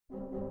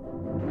Welcome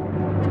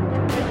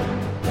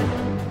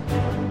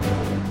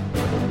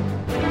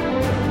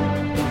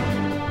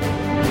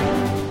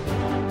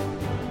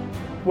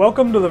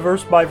to the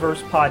Verse by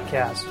Verse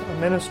podcast, a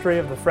ministry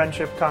of the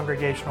Friendship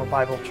Congregational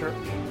Bible Church.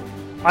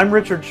 I'm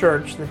Richard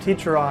Church, the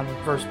teacher on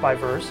Verse by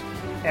Verse,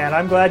 and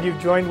I'm glad you've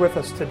joined with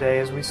us today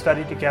as we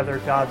study together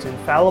God's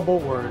infallible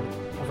Word,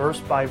 verse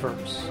by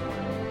verse.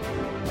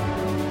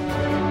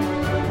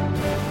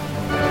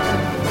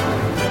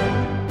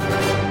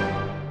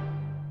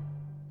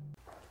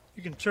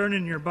 You can turn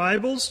in your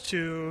Bibles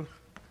to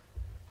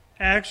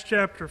Acts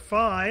chapter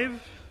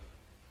 5.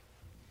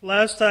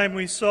 Last time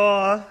we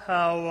saw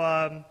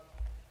how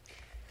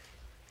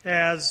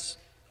as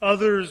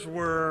others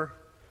were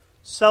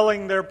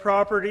selling their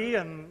property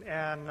and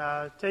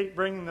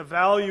bringing the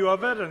value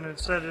of it, and it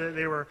said that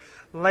they were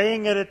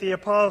laying it at the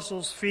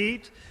apostles'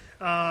 feet,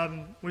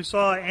 we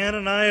saw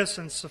Ananias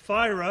and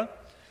Sapphira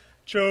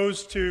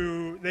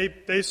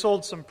they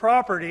sold some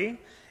property,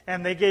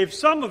 and they gave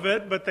some of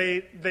it, but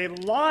they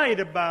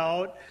lied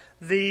about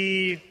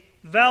the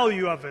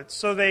value of it.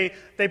 So they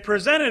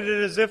presented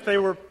it as if they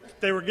were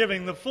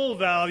giving the full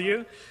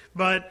value,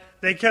 but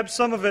they kept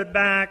some of it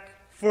back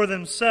for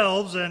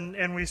themselves,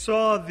 and we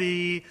saw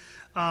the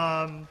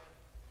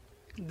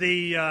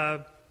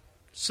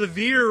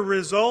severe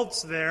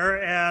results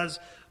there as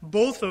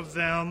both of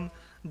them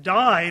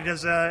died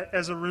as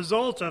a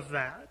result of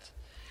that.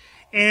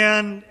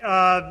 And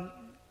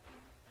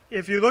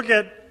if you look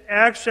at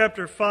Acts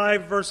chapter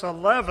 5, verse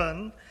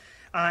 11,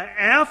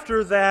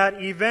 after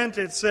that event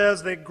it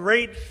says that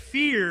great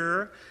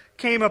fear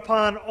came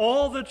upon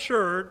all the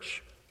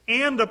church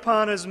and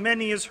upon as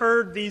many as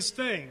heard these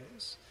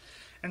things.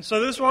 And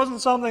so this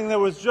wasn't something that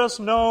was just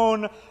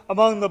known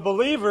among the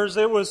believers.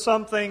 It was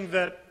something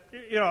that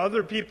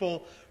other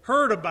people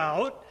heard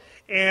about.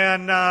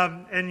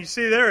 And you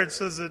see there it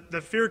says that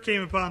the fear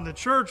came upon the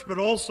church, but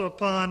also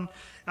upon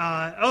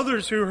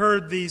others who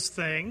heard these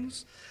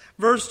things.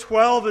 Verse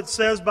 12 it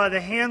says, by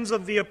the hands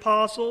of the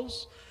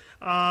apostles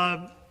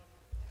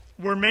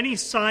were many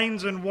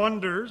signs and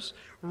wonders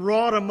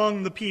wrought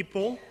among the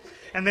people,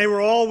 and they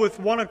were all with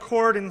one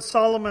accord in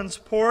Solomon's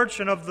porch,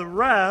 and of the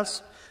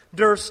rest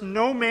durst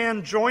no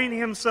man join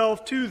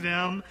himself to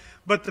them,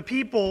 but the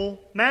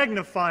people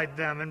magnified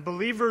them, and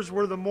believers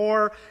were the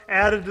more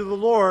added to the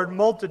Lord,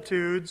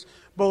 multitudes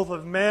both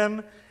of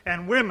men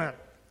and women.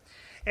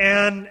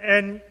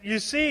 And you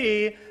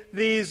see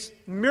these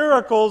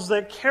miracles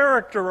that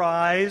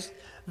characterized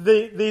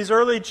these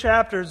early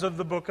chapters of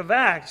the book of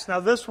Acts. Now,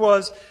 this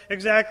was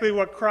exactly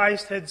what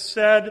Christ had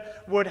said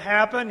would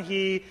happen.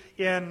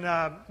 In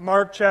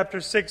Mark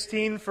chapter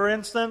 16, for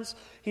instance,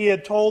 he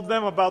had told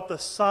them about the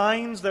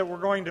signs that were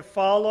going to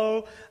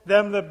follow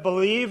them that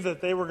believed,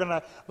 that they were going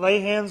to lay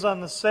hands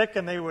on the sick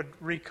and they would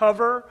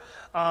recover,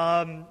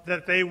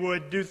 that they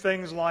would do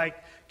things like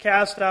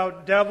cast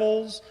out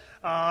devils.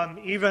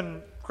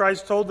 Even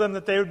Christ told them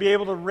that they would be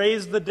able to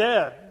raise the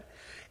dead.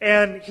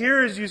 And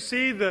here, as you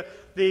see the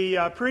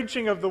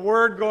preaching of the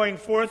Word going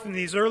forth in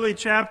these early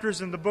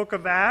chapters in the book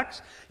of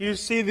Acts, you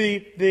see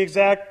the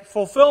exact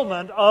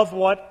fulfillment of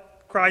what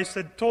Christ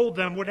had told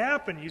them would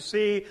happen. You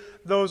see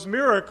those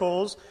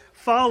miracles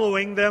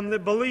following them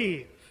that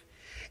believe.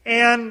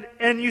 And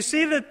you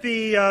see that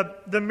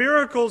the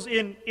miracles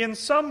in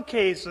some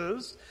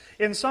cases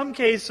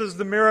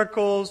the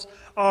miracles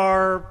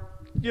are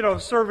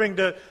serving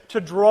to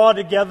draw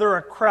together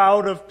a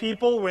crowd of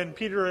people. When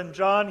Peter and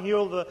John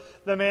heal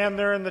the man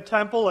there in the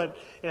temple,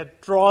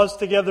 it draws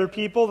together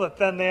people that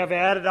then they have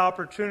added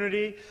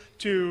opportunity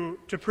to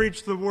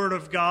preach the Word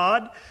of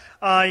God.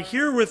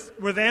 Here with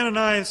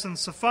Ananias and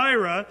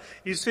Sapphira,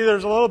 you see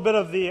there's a little bit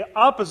of the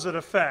opposite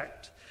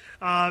effect.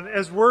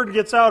 As word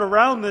gets out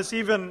around this,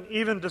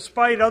 even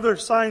despite other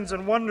signs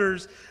and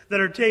wonders that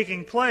are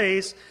taking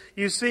place,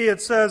 you see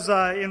it says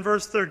in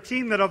verse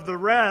 13 that of the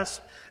rest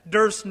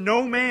durst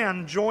no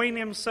man join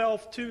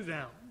himself to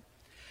them.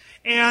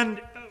 And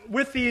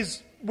with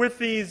these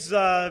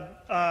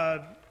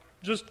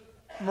just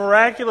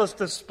miraculous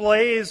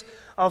displays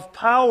of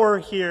power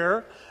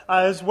here,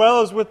 as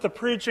well as with the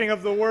preaching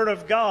of the Word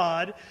of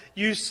God,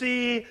 you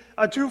see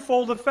a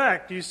twofold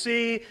effect. You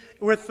see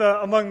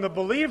among the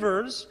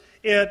believers,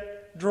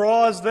 it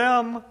draws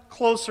them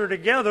closer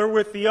together.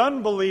 With the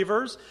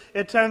unbelievers,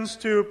 it tends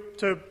to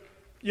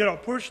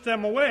push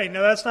them away.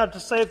 Now, that's not to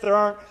say that there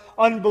aren't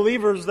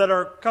unbelievers that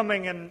are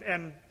coming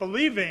and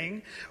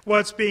believing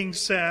what's being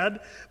said,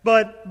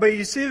 but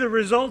you see the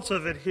results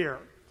of it here.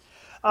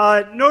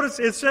 Notice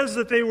it says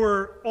that they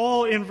were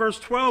all, in verse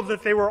 12,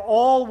 that they were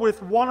all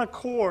with one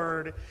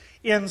accord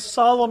in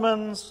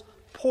Solomon's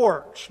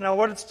porch. Now,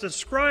 what it's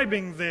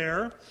describing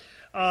there,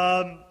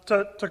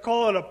 to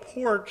call it a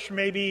porch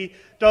maybe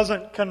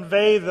doesn't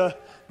convey the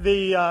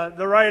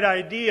right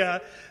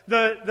idea.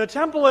 The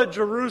temple at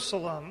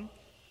Jerusalem,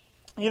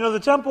 the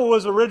temple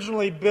was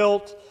originally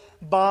built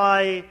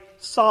by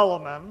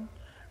Solomon,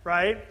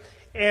 right?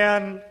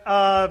 And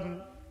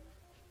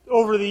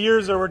over the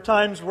years there were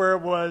times where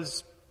it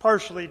was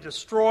partially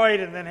destroyed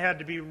and then had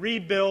to be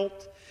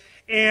rebuilt.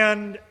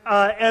 And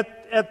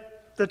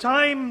at the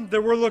time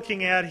that we're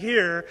looking at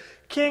here,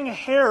 King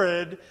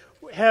Herod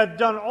had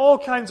done all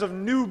kinds of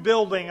new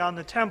building on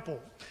the temple.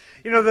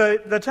 You know,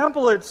 the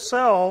temple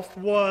itself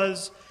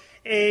was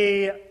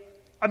a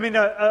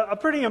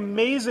pretty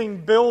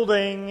amazing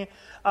building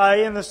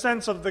in the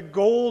sense of the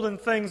gold and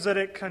things that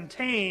it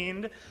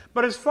contained.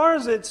 But as far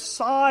as its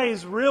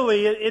size,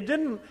 really, it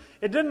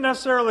didn't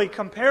necessarily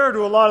compare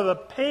to a lot of the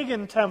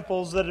pagan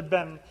temples that had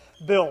been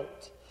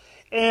built.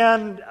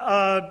 And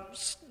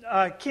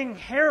King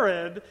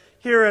Herod,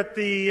 here at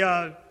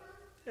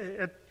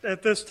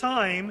this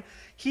time,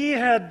 he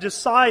had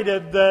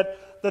decided that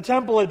the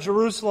temple at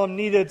Jerusalem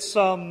needed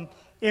some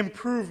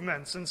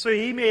improvements. And so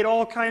he made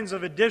all kinds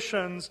of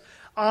additions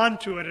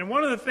onto it. And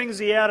one of the things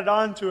he added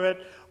onto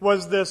it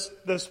was this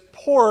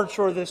porch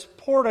or this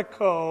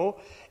portico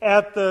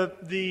at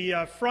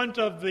the front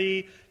of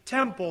the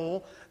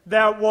temple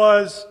that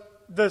was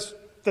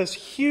this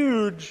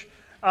huge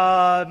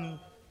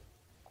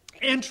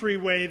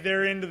entryway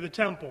there into the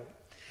temple.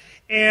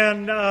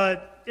 And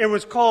it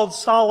was called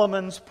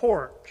Solomon's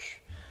Porch.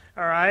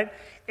 All right?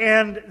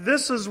 And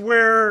this is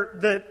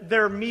where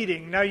they're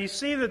meeting. Now you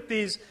see that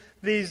these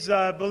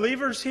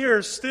believers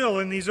here still,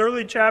 in these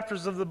early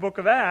chapters of the book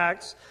of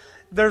Acts,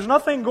 there's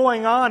nothing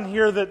going on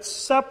here that's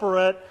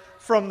separate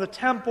from the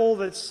temple,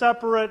 that's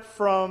separate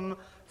from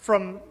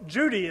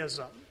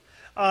Judaism.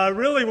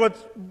 Really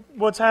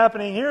what's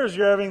happening here is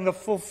you're having the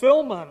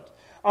fulfillment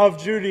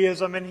of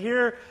Judaism, and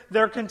here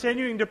they're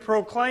continuing to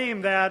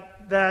proclaim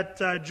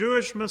that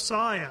Jewish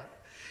Messiah.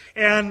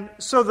 And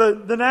so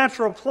the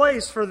natural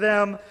place for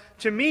them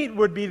to meet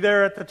would be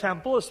there at the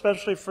temple,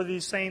 especially for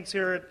these saints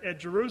here at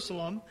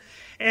Jerusalem.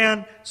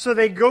 And so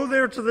they go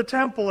there to the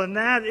temple, and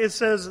it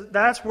says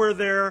that's where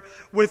they're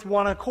with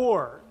one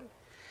accord.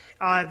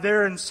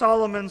 They're in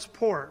Solomon's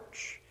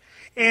Porch.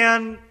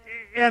 And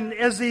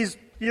as these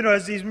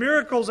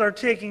miracles are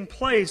taking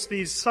place,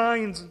 these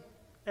signs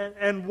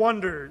and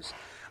wonders,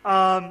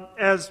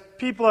 as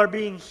people are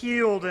being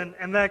healed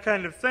and that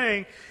kind of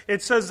thing,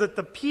 it says that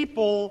the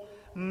people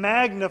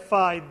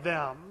magnified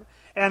them.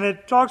 And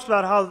it talks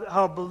about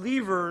how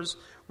believers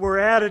were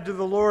added to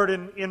the Lord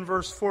in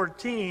verse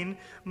 14.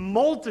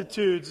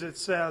 Multitudes, it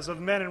says, of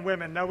men and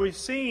women. Now we've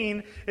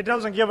seen, it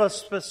doesn't give us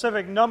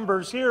specific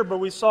numbers here, but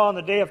we saw on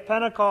the day of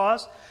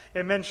Pentecost,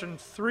 it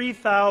mentioned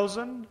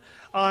 3,000.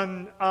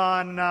 Back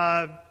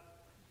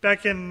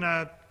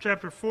in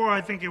chapter 4,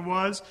 I think it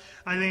was,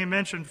 I think it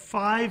mentioned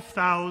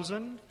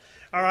 5,000.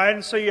 All right,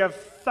 and so you have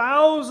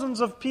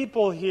thousands of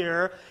people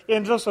here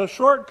in just a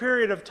short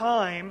period of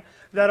time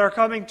that are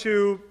coming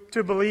to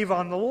believe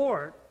on the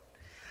Lord.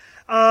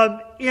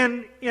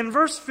 In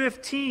verse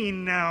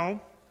 15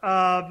 now,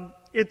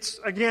 it's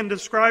again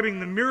describing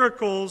the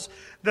miracles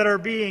that are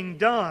being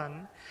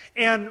done.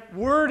 And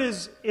word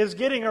is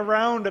getting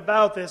around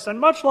about this. And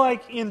much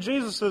like in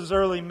Jesus'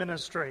 early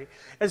ministry,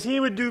 as he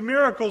would do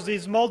miracles,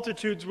 these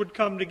multitudes would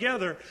come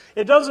together.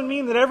 It doesn't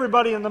mean that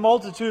everybody in the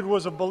multitude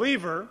was a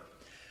believer.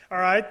 All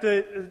right,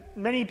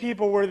 many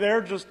people were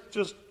there just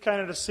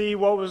kind of to see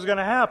what was going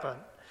to happen.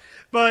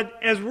 But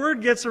as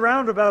word gets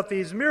around about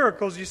these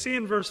miracles, you see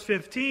in verse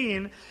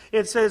 15,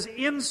 it says,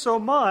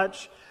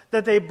 insomuch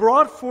that they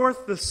brought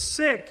forth the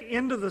sick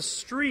into the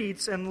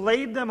streets and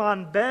laid them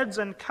on beds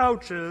and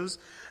couches,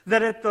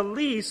 that at the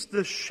least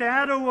the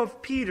shadow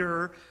of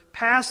Peter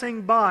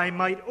passing by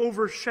might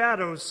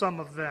overshadow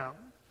some of them.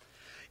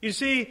 You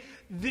see,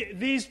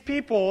 these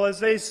people, as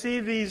they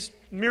see these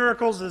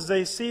miracles, as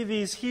they see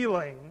these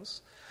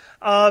healings,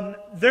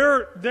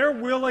 they're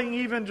willing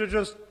even to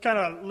just kind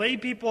of lay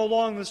people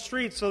along the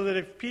street so that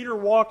if Peter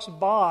walks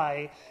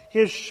by,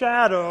 his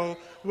shadow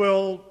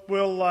will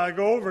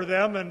go over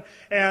them,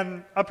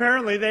 and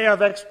apparently they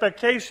have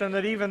expectation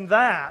that even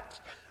that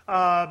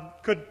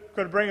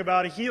could bring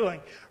about a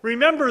healing.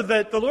 Remember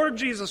that the Lord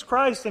Jesus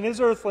Christ in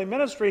his earthly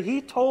ministry,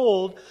 he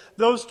told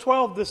those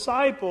 12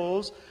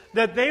 disciples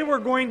that they were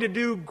going to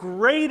do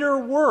greater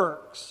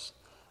works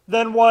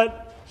than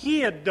what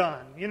he had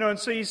done. And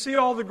so you see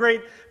all the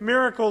great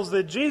miracles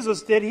that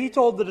Jesus did. He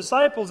told the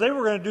disciples they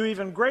were going to do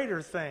even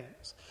greater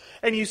things.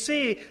 And you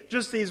see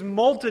just these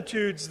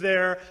multitudes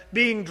there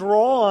being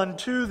drawn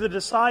to the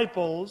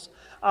disciples.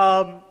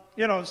 Some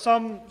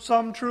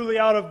truly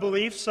out of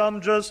belief,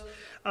 some just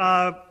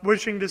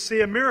wishing to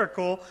see a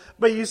miracle.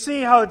 But you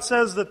see how it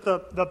says that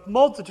the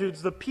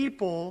multitudes, the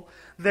people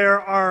there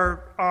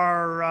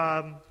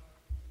are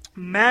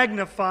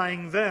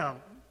magnifying them.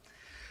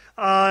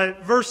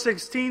 Verse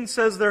 16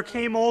 says, there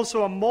came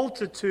also a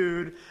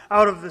multitude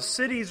out of the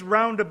cities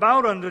round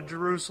about unto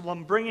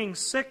Jerusalem, bringing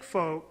sick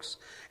folks,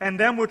 and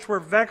them which were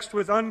vexed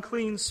with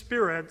unclean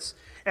spirits,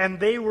 and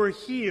they were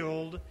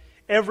healed,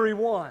 every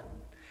one.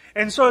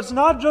 And so it's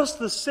not just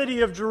the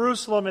city of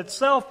Jerusalem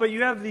itself, but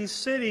you have these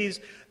cities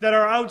that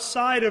are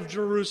outside of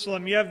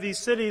Jerusalem. You have these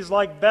cities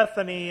like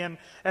Bethany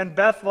and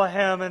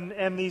Bethlehem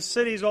and these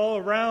cities all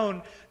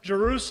around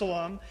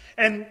Jerusalem.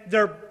 And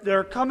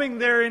they're coming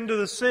there into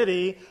the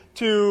city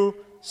to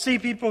see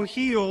people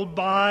healed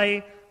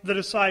by the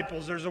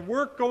disciples. There's a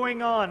work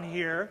going on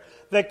here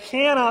that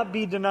cannot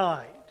be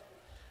denied.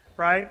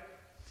 Right?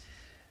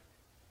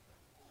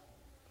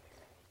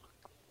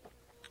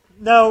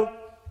 Now,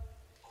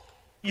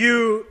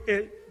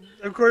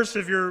 of course,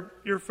 if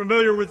you're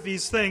familiar with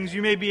these things,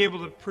 you may be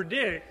able to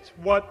predict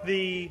what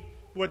the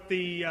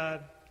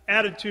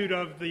attitude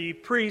of the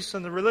priests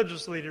and the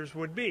religious leaders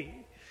would be,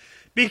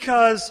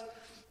 because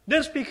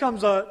this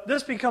becomes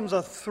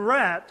a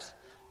threat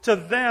to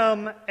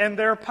them and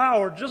their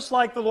power, just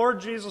like the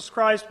Lord Jesus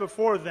Christ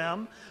before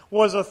them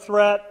was a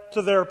threat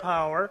to their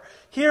power.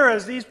 Here,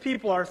 as these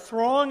people are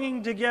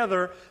thronging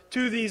together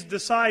to these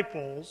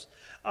disciples,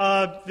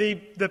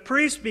 the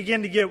priests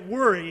begin to get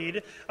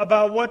worried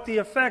about what the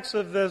effects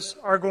of this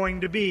are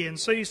going to be. And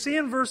so you see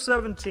in verse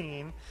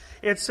 17,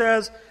 it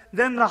says,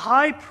 "Then the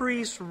high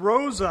priest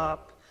rose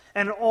up,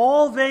 and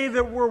all they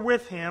that were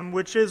with him,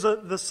 which is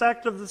the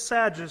sect of the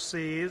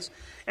Sadducees,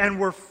 and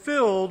were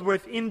filled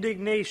with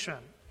indignation,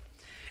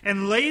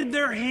 and laid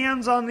their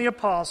hands on the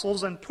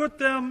apostles, and put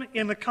them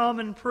in the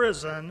common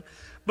prison.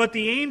 But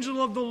the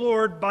angel of the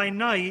Lord by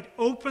night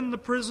opened the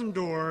prison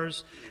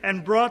doors,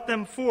 and brought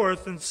them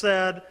forth, and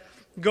said,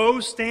 Go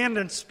stand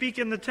and speak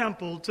in the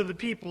temple to the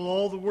people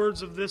all the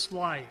words of this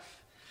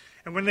life.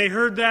 And when they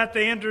heard that,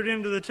 they entered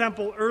into the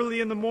temple early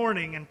in the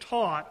morning, and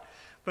taught.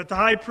 But the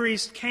high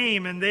priest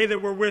came, and they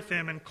that were with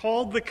him, and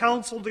called the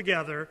council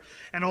together,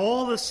 and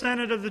all the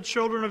senate of the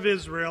children of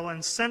Israel,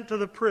 and sent to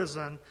the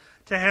prison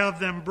to have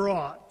them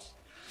brought."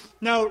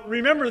 Now,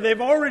 remember,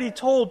 they've already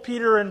told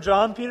Peter and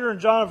John. Peter and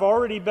John have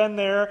already been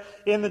there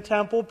in the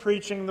temple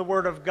preaching the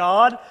Word of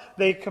God.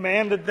 They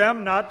commanded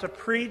them not to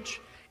preach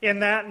in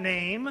that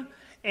name.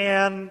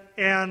 And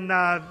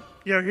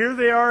here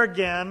they are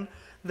again.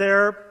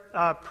 They're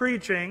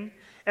preaching.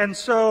 And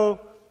so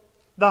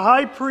the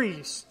high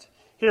priest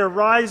here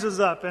rises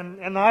up.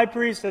 And the high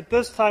priest at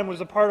this time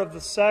was a part of the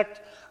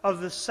sect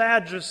of the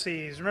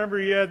Sadducees. Remember,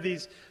 you had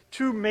these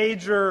two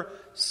major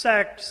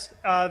sects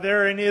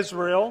there in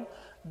Israel,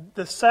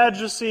 the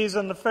Sadducees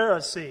and the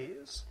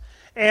Pharisees.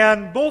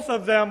 And both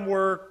of them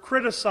were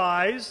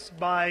criticized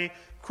by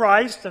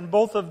Christ, and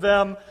both of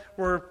them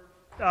were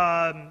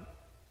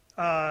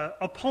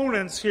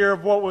opponents here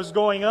of what was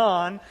going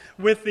on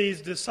with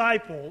these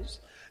disciples.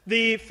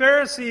 The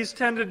Pharisees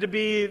tended to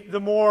be the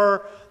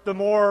more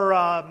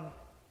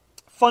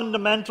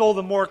fundamental,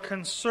 the more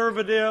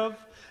conservative.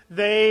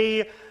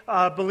 They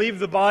believed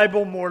the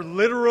Bible more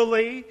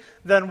literally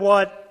than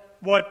what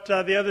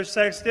the other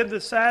sects did.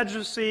 The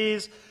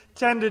Sadducees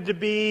tended to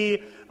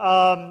be,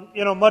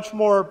 much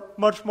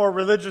more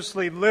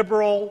religiously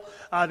liberal.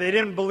 They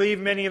didn't believe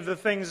many of the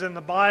things in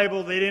the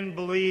Bible. They didn't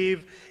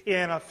believe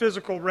in a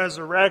physical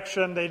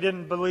resurrection. They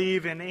didn't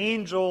believe in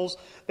angels.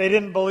 They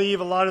didn't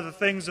believe a lot of the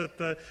things that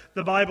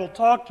the Bible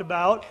talked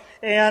about.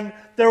 And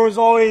there was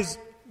always,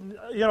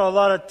 a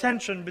lot of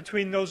tension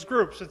between those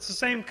groups. It's the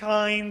same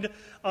kind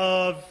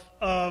of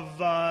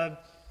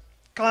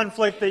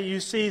conflict that you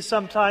see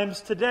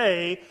sometimes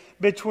today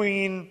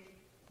between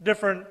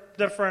different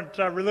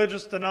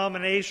religious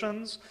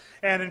denominations.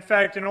 And in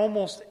fact, in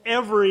almost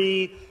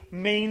every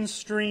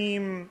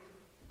mainstream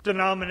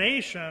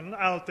denomination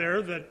out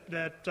there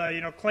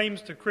that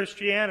claims to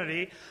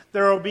Christianity,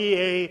 there will be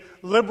a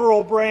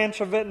liberal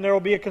branch of it and there will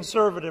be a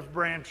conservative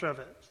branch of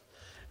it.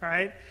 All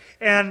right?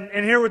 And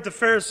here with the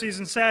Pharisees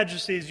and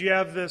Sadducees, you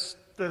have this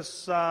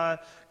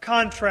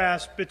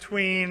contrast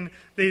between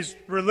these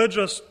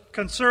religious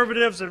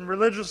conservatives and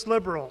religious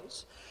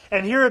liberals.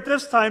 And here at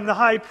this time, the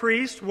high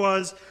priest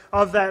was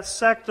of that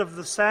sect of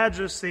the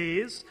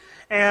Sadducees.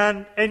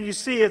 And you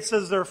see, it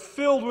says they're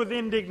filled with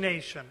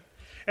indignation.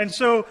 And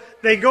so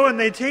they go and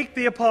they take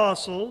the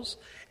apostles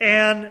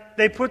and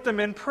they put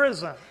them in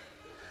prison.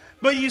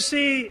 But you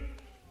see,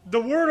 the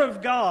Word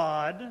of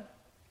God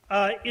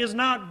is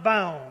not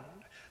bound.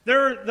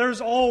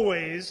 There's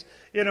always,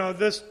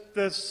 this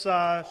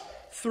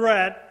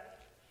threat.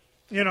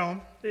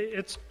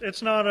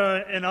 It's not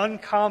an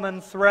uncommon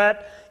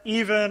threat,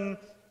 even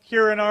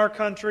here in our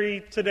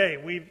country today.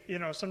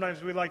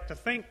 Sometimes we like to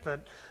think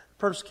that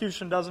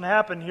persecution doesn't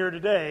happen here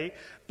today,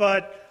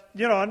 but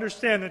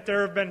understand that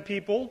there have been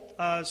people,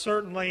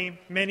 certainly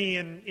many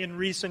in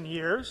recent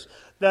years,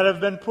 that have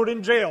been put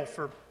in jail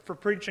for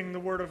preaching the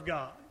Word of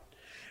God.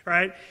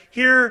 Right?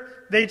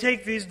 Here, they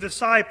take these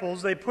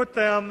disciples, they put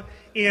them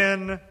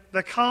in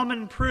the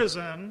common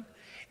prison,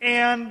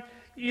 and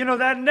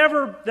that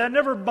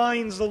never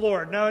binds the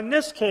Lord. Now, in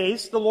this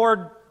case, the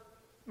Lord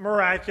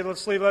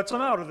miraculously lets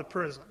them out of the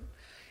prison.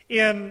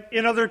 In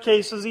other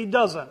cases, He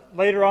doesn't.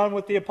 Later on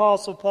with the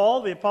Apostle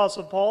Paul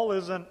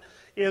isn't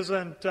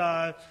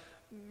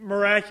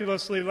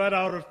miraculously let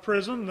out of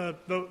prison.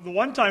 The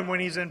one time when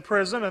he's in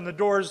prison and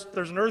there's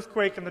an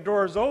earthquake and the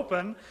doors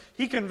open,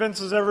 he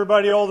convinces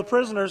everybody, all the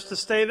prisoners, to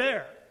stay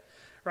there.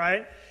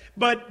 Right?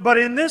 But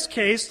in this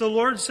case, the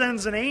Lord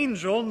sends an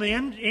angel, and the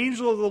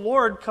angel of the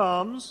Lord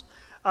comes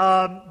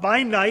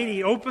by night.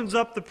 He opens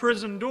up the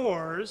prison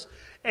doors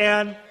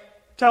and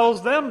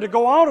tells them to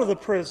go out of the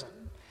prison.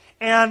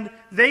 And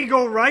they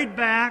go right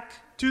back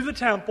to the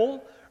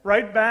temple,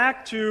 right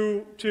back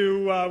to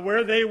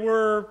where they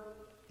were,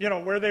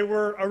 where they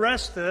were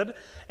arrested,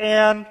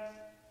 and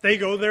they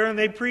go there and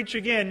they preach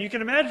again. You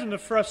can imagine the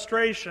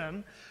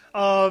frustration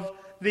of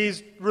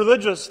these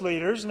religious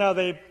leaders. Now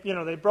they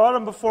brought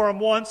him before him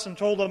once and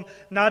told him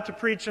not to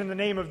preach in the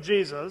name of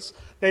Jesus.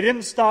 They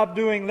didn't stop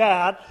doing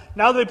that.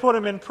 Now they put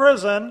him in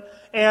prison,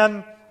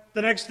 and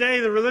the next day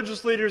the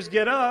religious leaders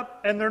get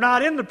up, and they're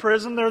not in the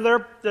prison. They're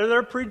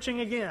there preaching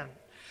again.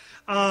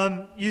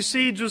 You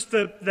see just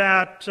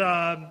that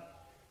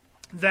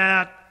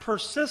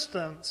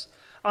persistence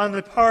on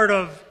the part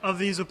of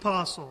these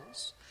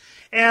apostles.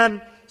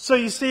 And so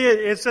you see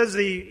it says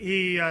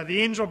the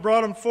angel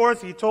brought him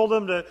forth. He told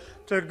him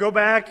to go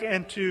back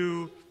and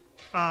to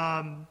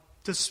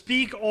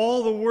speak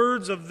all the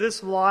words of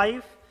this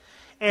life.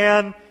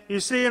 And you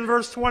see in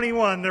verse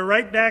 21, they're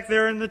right back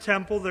there in the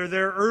temple. They're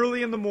there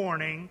early in the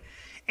morning.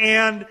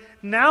 And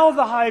now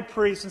the high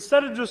priest,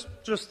 instead of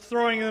just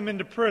throwing them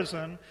into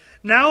prison,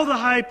 now the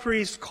high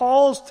priest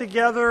calls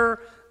together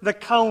the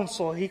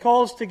council. He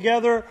calls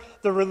together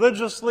the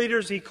religious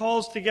leaders. He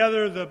calls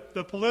together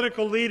the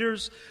political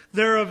leaders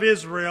there of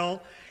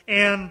Israel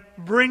and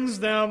brings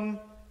them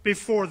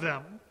before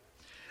them.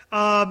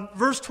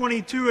 Verse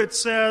 22, it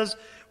says,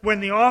 when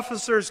the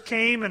officers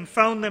came and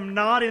found them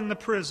not in the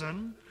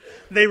prison,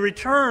 they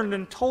returned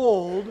and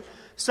told,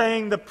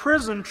 saying, the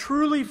prison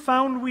truly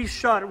found we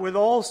shut with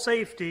all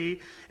safety,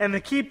 and the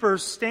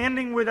keepers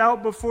standing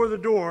without before the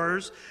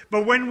doors.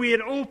 But when we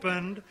had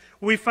opened,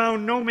 we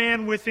found no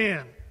man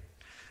within.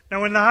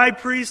 Now when the high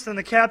priest and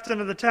the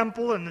captain of the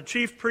temple and the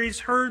chief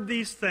priests heard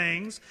these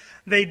things,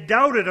 they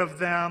doubted of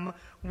them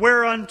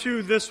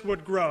whereunto this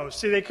would grow.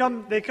 See, they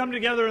come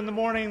together in the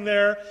morning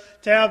there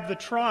to have the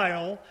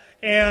trial,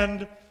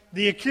 and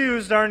the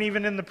accused aren't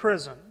even in the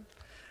prison,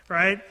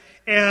 right?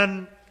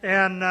 And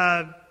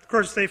of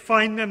course they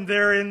find them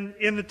there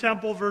in the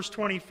temple. Verse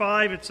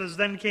 25, it says,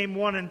 then came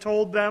one and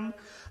told them,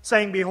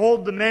 saying,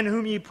 behold, the men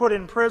whom ye put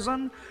in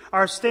prison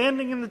are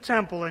standing in the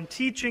temple and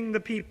teaching the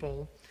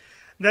people.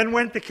 Then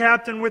went the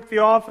captain with the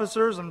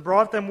officers and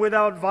brought them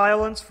without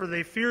violence, for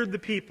they feared the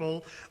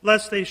people,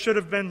 lest they should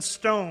have been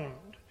stoned.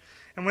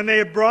 And when they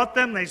had brought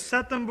them, they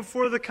set them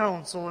before the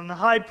council, and the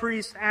high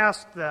priest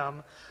asked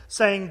them,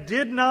 saying,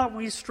 did not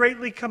we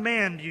straitly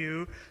command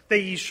you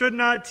that ye should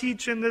not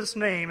teach in this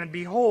name? And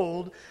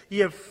behold, ye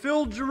have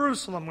filled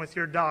Jerusalem with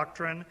your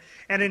doctrine,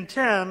 and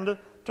intend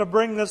to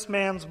bring this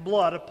man's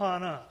blood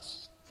upon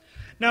us.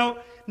 Now,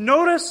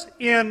 notice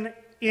in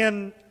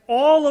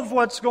all of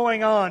what's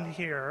going on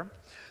here,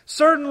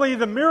 certainly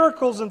the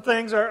miracles and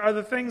things are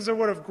the things that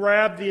would have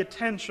grabbed the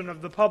attention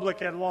of the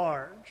public at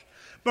large.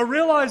 But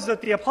realize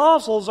that the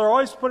apostles are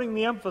always putting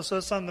the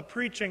emphasis on the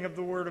preaching of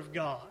the Word of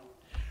God.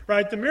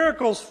 Right? The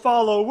miracles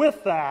follow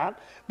with that,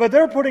 but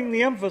they're putting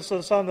the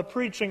emphasis on the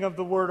preaching of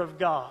the Word of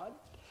God.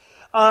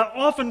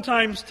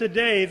 Oftentimes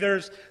today,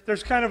 there's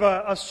kind of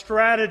a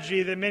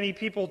strategy that many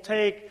people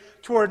take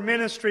toward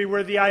ministry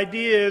where the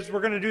idea is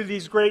we're going to do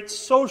these great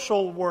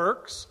social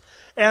works,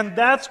 and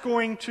that's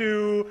going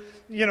to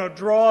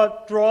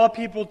draw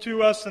people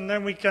to us, and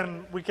then we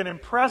can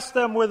impress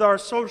them with our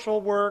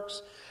social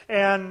works,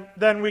 and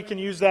then we can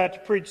use that to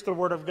preach the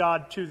Word of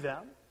God to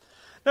them.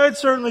 Now, it's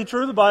certainly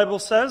true. The Bible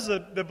says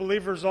that the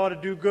believers ought to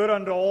do good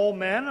unto all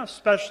men,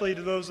 especially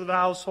to those of the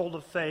household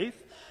of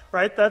faith.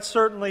 Right? That's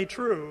certainly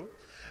true.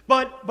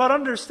 But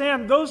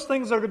understand, those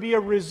things are to be a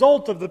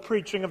result of the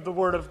preaching of the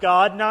Word of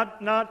God,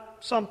 not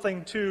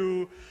something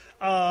to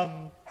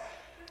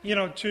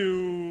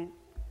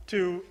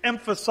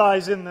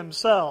emphasize in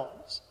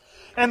themselves.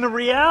 And the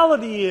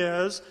reality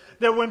is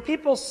that when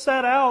people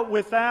set out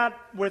with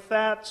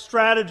that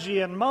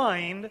strategy in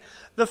mind,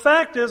 the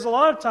fact is a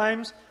lot of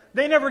times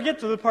they never get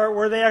to the part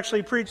where they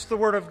actually preach the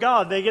Word of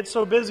God. They get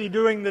so busy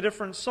doing the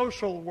different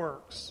social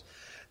works.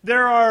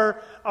 There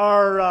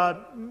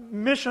are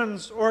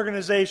missions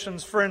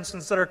organizations, for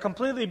instance, that are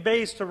completely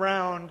based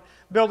around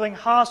building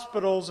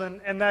hospitals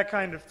and that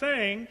kind of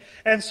thing.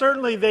 And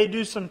certainly they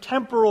do some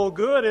temporal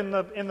good in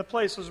the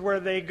places where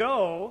they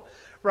go,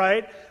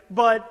 right?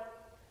 But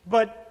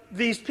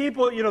these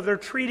people, they're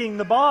treating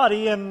the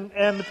body, and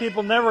the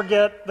people never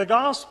get the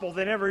gospel.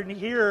 They never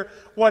hear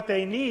what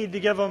they need to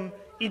give them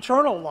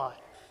eternal life.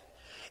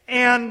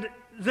 And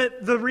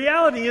the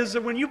reality is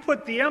that when you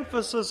put the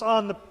emphasis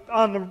on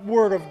the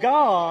Word of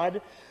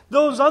God,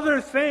 those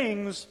other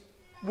things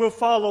will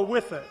follow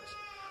with it.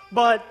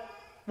 But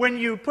when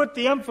you put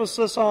the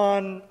emphasis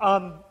on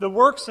the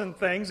works and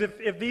things,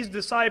 if these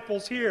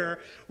disciples here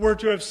were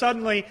to have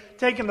suddenly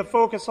taken the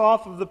focus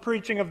off of the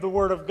preaching of the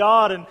Word of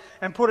God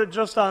and put it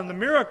just on the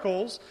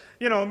miracles,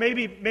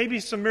 maybe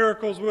some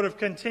miracles would have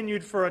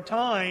continued for a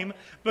time,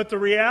 but the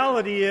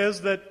reality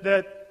is that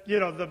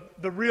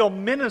the real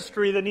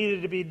ministry that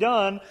needed to be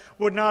done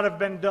would not have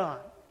been done.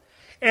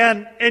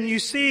 And you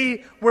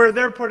see where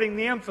they're putting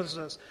the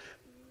emphasis.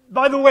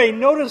 By the way,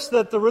 notice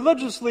that the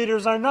religious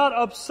leaders are not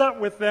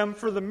upset with them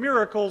for the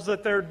miracles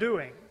that they're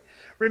doing.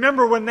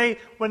 Remember, when they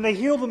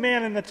heal the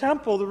man in the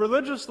temple, the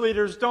religious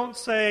leaders don't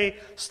say,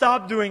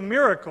 stop doing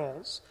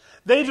miracles.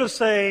 They just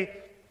say,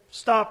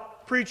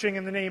 stop preaching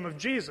in the name of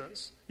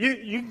Jesus.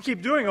 You can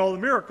keep doing all the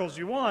miracles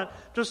you want,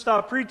 just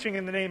stop preaching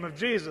in the name of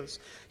Jesus.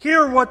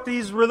 Here, what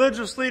these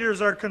religious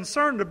leaders are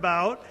concerned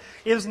about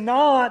is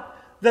not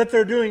that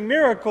they're doing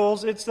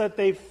miracles, it's that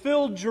they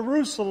filled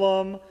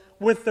Jerusalem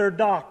with their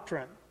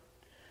doctrine.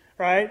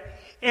 Right?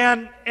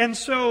 And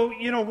so,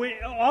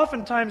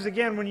 oftentimes,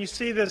 again, when you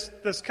see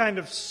this kind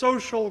of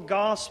social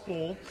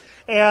gospel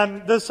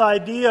and this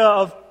idea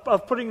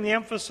of putting the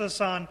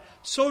emphasis on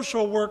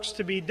social works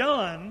to be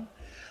done,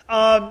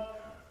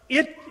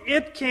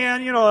 it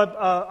can,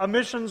 a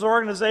missions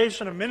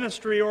organization, a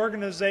ministry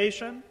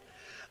organization,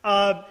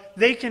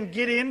 they can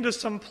get into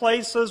some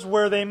places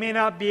where they may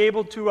not be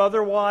able to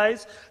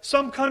otherwise.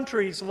 Some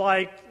countries,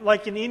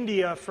 like in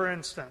India, for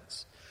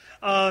instance,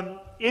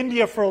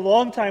 India for a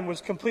long time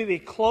was completely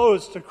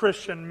closed to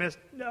Christian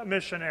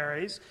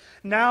missionaries.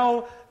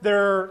 Now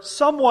they're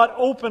somewhat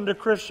open to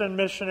Christian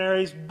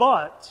missionaries,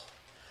 but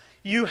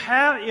you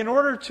have, in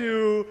order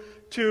to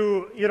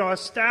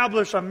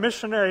establish a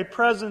missionary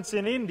presence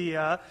in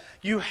India,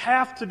 you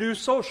have to do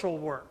social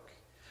work,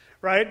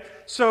 right?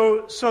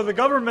 So the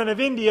government of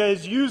India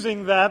is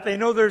using that. They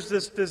know there's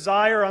this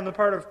desire on the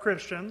part of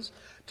Christians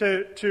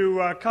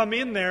to come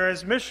in there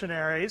as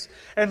missionaries,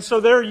 and so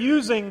they're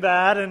using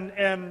that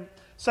and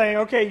saying,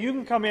 okay, you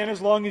can come in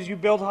as long as you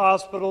build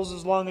hospitals,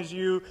 as long as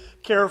you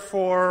care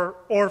for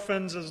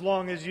orphans, as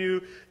long as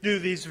you do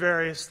these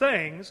various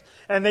things,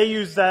 and they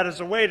use that as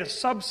a way to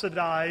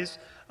subsidize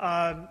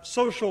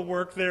social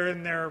work there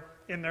in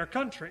their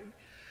country.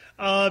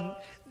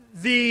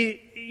 The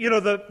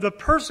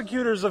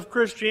persecutors of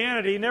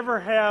Christianity never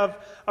have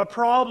a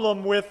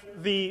problem with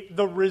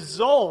the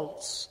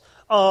results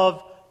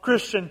of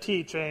Christian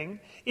teaching.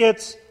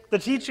 It's the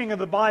teaching of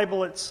the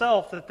Bible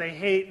itself that they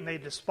hate and they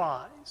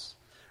despise.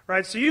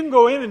 Right? So you can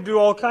go in and do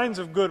all kinds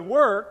of good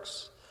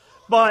works,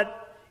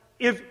 but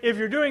if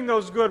you're doing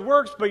those good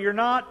works but you're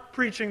not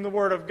preaching the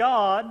Word of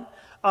God,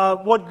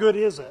 what good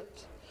is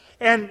it?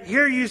 And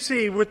here you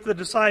see with the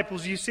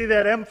disciples, you see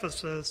that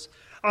emphasis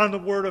on the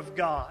Word of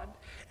God.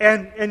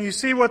 And you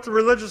see what the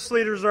religious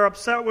leaders are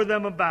upset with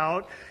them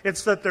about.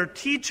 It's that they're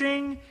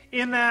teaching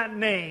in that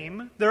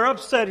name. They're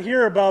upset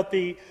here about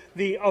the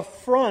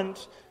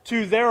affront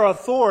to their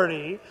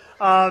authority.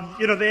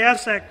 They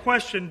ask that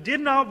question, did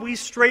not we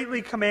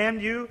straitly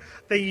command you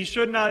that ye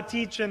should not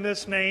teach in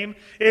this name?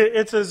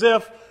 It's as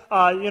if,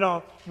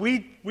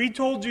 we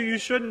told you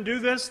shouldn't do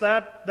this,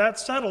 that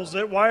settles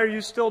it. Why are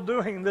you still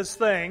doing this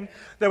thing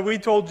that we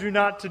told you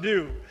not to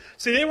do?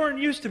 See, they weren't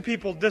used to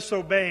people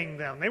disobeying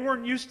them. They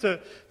weren't used to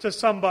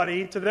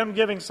them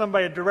giving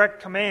somebody a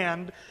direct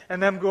command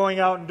and them going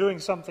out and doing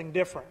something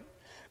different.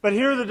 But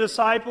here the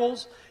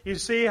disciples, you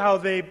see how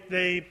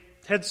they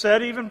had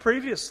said even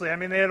previously. I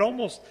mean, they had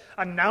almost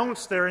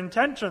announced their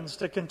intentions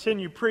to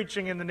continue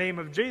preaching in the name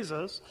of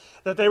Jesus,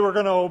 that they were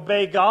going to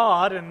obey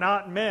God and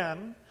not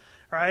men.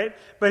 Right?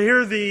 But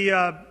here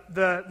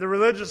the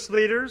religious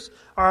leaders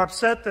are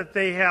upset that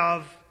they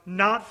have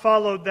not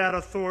followed that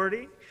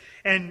authority.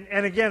 And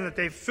again, that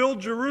they've filled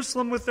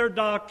Jerusalem with their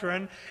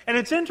doctrine. And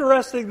it's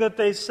interesting that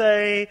they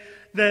say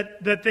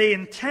that they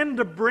intend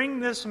to bring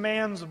this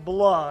man's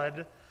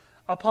blood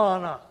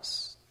upon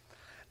us.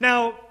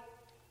 Now,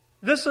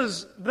 this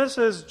is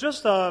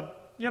just a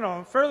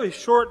fairly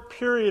short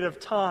period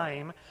of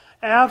time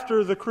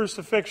after the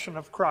crucifixion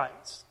of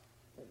Christ.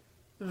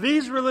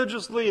 These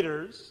religious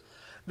leaders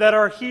that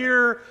are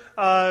here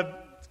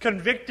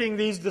convicting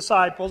these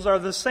disciples are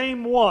the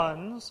same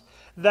ones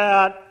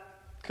that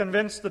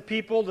convinced the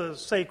people to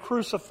say,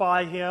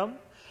 crucify him.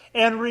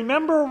 And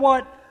remember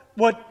what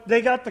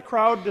they got the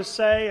crowd to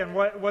say and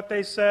what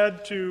they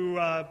said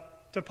to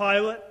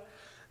Pilate?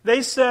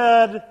 They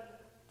said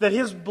that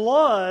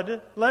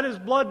let his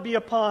blood be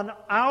upon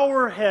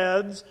our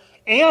heads,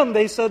 and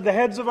they said the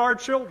heads of our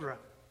children.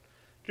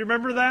 Do you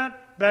remember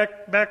that?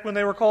 Back when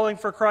they were calling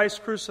for Christ's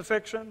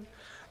crucifixion?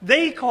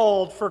 They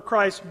called for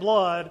Christ's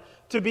blood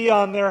to be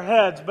on their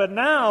heads. But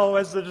now,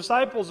 as the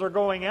disciples are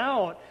going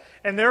out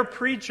and they're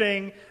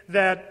preaching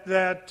that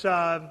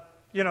the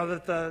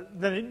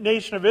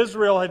nation of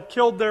Israel had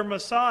killed their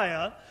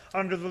Messiah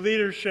under the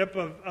leadership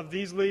of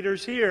these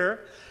leaders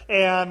here,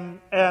 and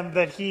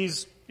that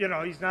he's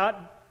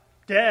not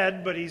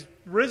dead, but he's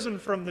risen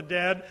from the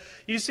dead.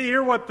 You see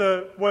here what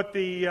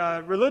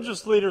the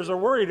religious leaders are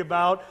worried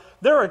about.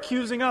 They're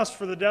accusing us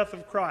for the death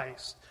of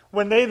Christ,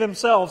 when they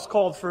themselves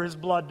called for his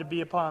blood to be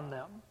upon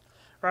them.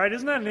 Right?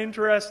 Isn't that an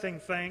interesting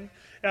thing?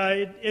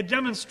 It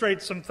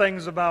demonstrates some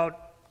things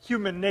about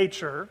human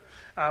nature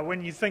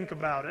when you think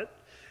about it.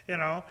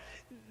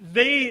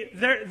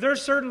 They're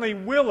certainly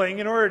willing,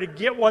 in order to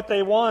get what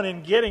they want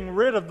in getting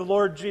rid of the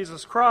Lord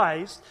Jesus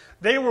Christ,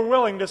 they were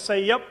willing to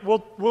say, yep,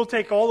 we'll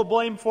take all the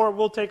blame for it,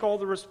 we'll take all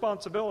the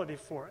responsibility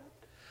for it.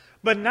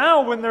 But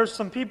now when there's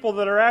some people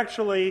that are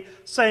actually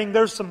saying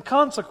there's some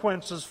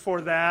consequences for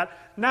that,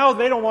 now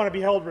they don't want to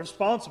be held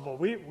responsible.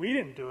 We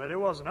didn't do it. It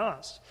wasn't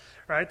us.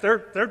 Right?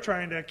 They're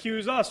trying to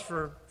accuse us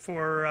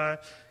for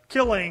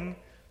killing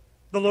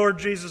the Lord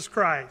Jesus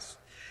Christ.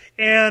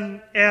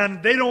 And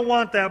they don't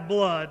want that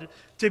blood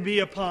to be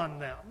upon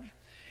them.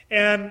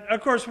 And of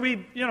course we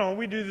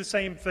do the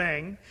same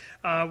thing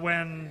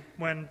when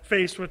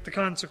faced with the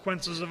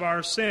consequences of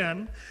our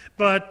sin.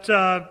 But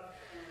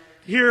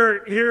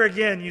here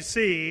again you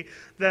see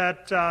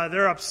that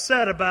they're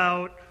upset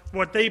about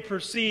what they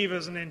perceive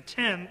as an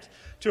intent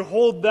to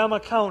hold them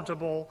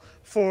accountable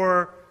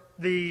for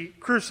the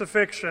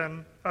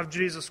crucifixion of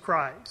Jesus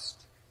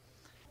Christ.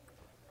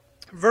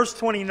 Verse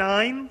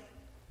 29,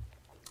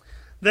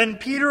 Then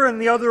Peter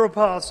and the other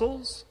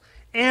apostles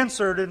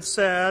answered and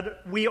said,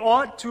 We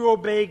ought to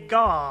obey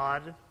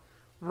God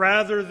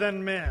rather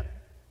than men.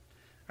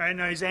 Right,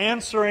 now he's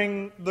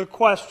answering the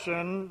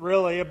question,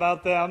 really,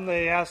 about them.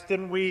 They asked,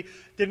 didn't we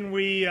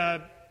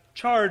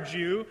charge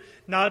you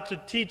not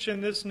to teach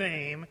in this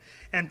name?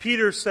 And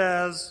Peter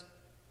says,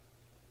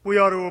 we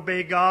ought to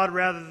obey God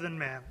rather than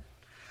men.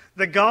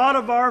 The God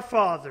of our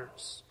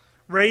fathers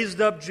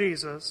raised up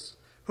Jesus,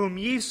 whom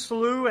ye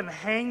slew and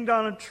hanged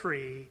on a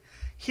tree.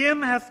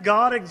 Him hath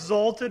God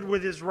exalted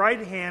with his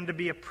right hand to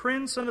be a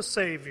prince and a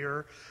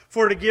savior,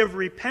 for to give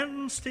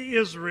repentance to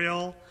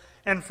Israel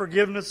and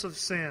forgiveness of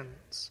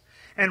sins.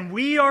 And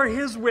we are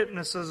his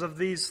witnesses of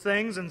these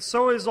things, and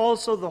so is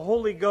also the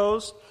Holy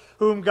Ghost,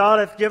 whom God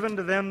hath given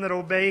to them that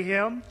obey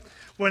him.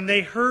 When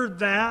they heard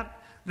that,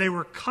 they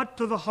were cut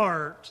to the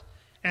heart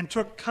and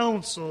took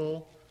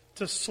counsel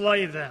to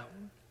slay them.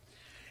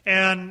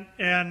 And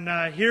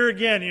here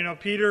again,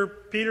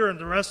 Peter and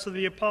the rest of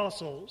the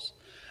apostles,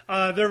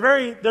 they're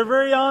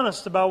very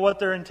honest about what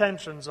their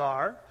intentions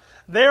are.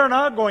 They are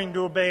not going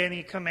to obey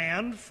any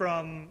command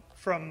from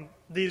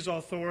these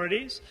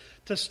authorities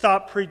to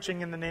stop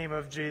preaching in the name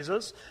of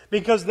Jesus,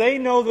 because they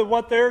know that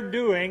what they're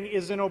doing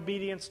is in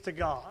obedience to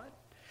God.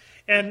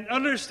 And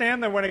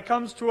understand that when it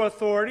comes to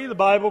authority, the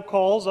Bible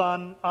calls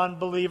on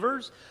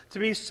believers to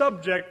be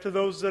subject to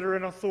those that are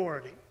in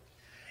authority.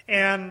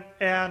 And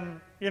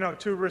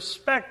to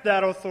respect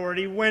that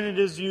authority when it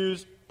is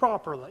used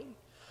properly.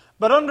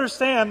 But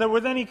understand that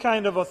with any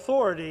kind of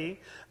authority,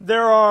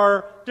 there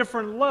are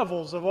different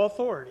levels of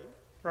authority,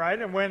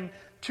 right? And when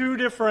two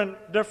different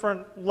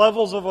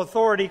levels of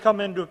authority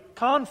come into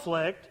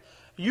conflict,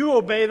 you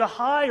obey the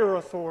higher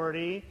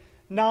authority,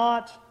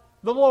 not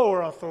the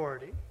lower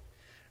authority,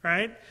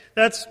 right?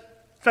 In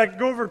fact,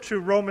 go over to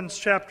Romans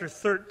chapter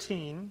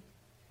 13.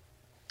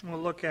 We'll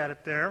look at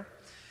it there.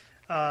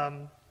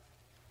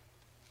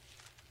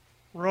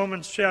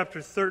 Romans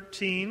chapter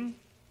 13,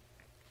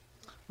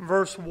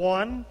 verse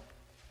 1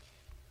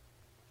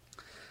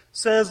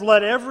 says,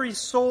 Let every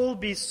soul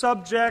be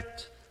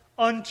subject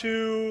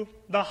unto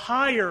the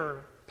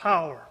higher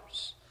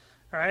powers.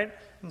 Right?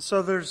 And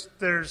so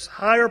there's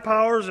higher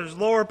powers, there's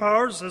lower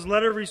powers. It says,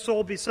 Let every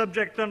soul be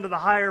subject unto the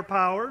higher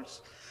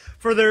powers.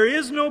 For there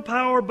is no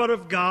power but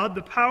of God.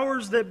 The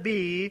powers that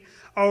be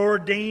are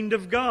ordained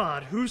of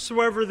God.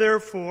 Whosoever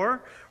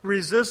therefore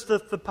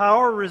resisteth the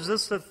power,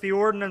 resisteth the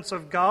ordinance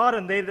of God,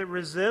 and they that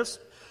resist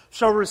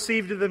shall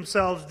receive to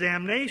themselves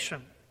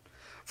damnation.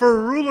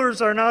 For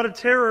rulers are not a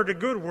terror to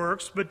good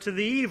works, but to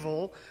the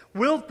evil.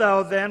 Wilt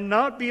thou then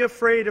not be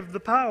afraid of the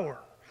power?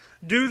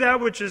 Do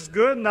that which is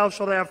good, and thou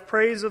shalt have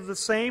praise of the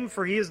same,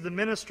 for he is the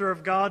minister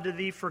of God to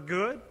thee for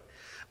good.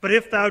 But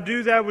if thou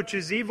do that which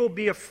is evil,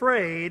 be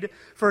afraid,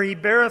 for he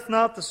beareth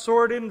not the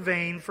sword in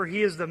vain, for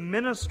he is the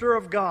minister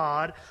of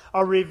God,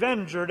 a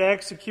revenger to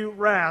execute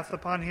wrath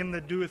upon him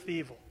that doeth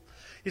evil.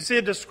 You see,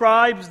 it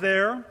describes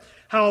there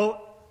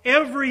how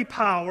every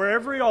power,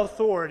 every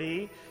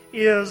authority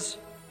is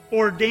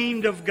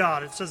ordained of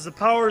God. It says the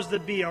powers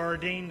that be are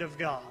ordained of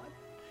God,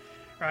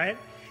 right?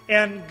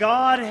 And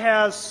God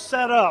has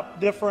set up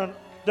different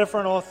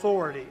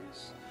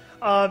authorities.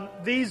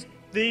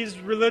 These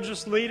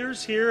religious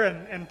leaders here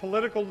and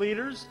political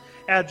leaders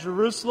at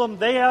Jerusalem,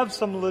 they have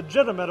some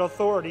legitimate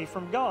authority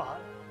from God.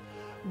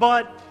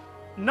 But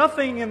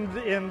nothing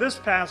in this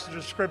passage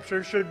of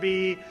Scripture should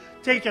be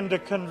taken to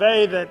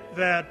convey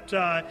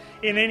that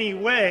in any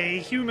way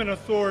human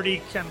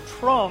authority can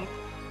trump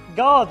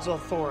God's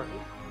authority.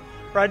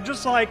 Right?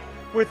 Just like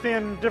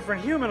within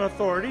different human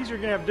authorities, you're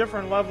going to have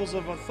different levels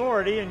of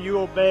authority, and you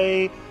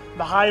obey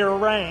the higher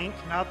rank,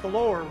 not the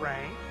lower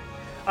rank.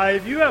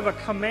 If you have a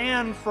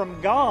command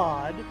from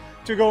God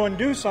to go and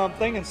do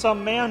something, and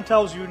some man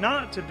tells you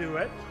not to do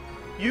it,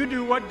 you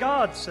do what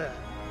God said.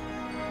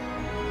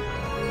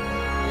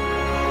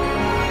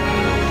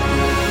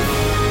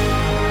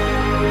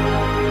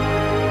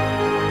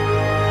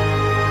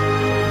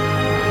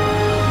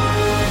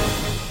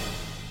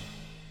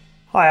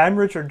 Hi, I'm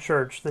Richard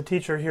Church, the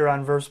teacher here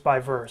on Verse by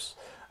Verse.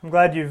 I'm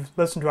glad you've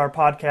listened to our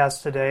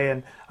podcast today,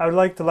 and I would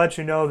like to let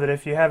you know that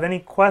if you have any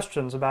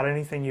questions about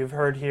anything you've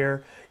heard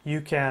here,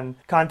 you can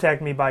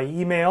contact me by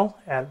email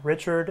at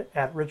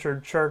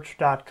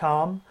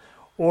richard@richardchurch.com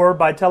or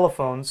by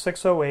telephone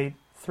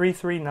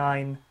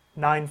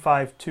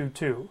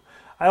 608-339-9522.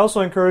 I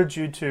also encourage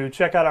you to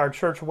check out our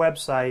church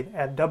website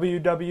at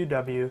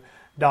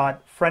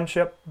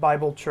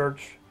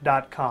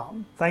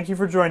www.friendshipbiblechurch.com. Thank you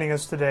for joining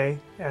us today,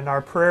 and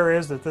our prayer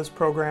is that this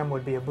program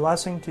would be a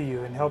blessing to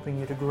you in helping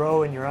you to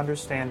grow in your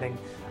understanding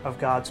of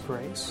God's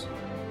grace.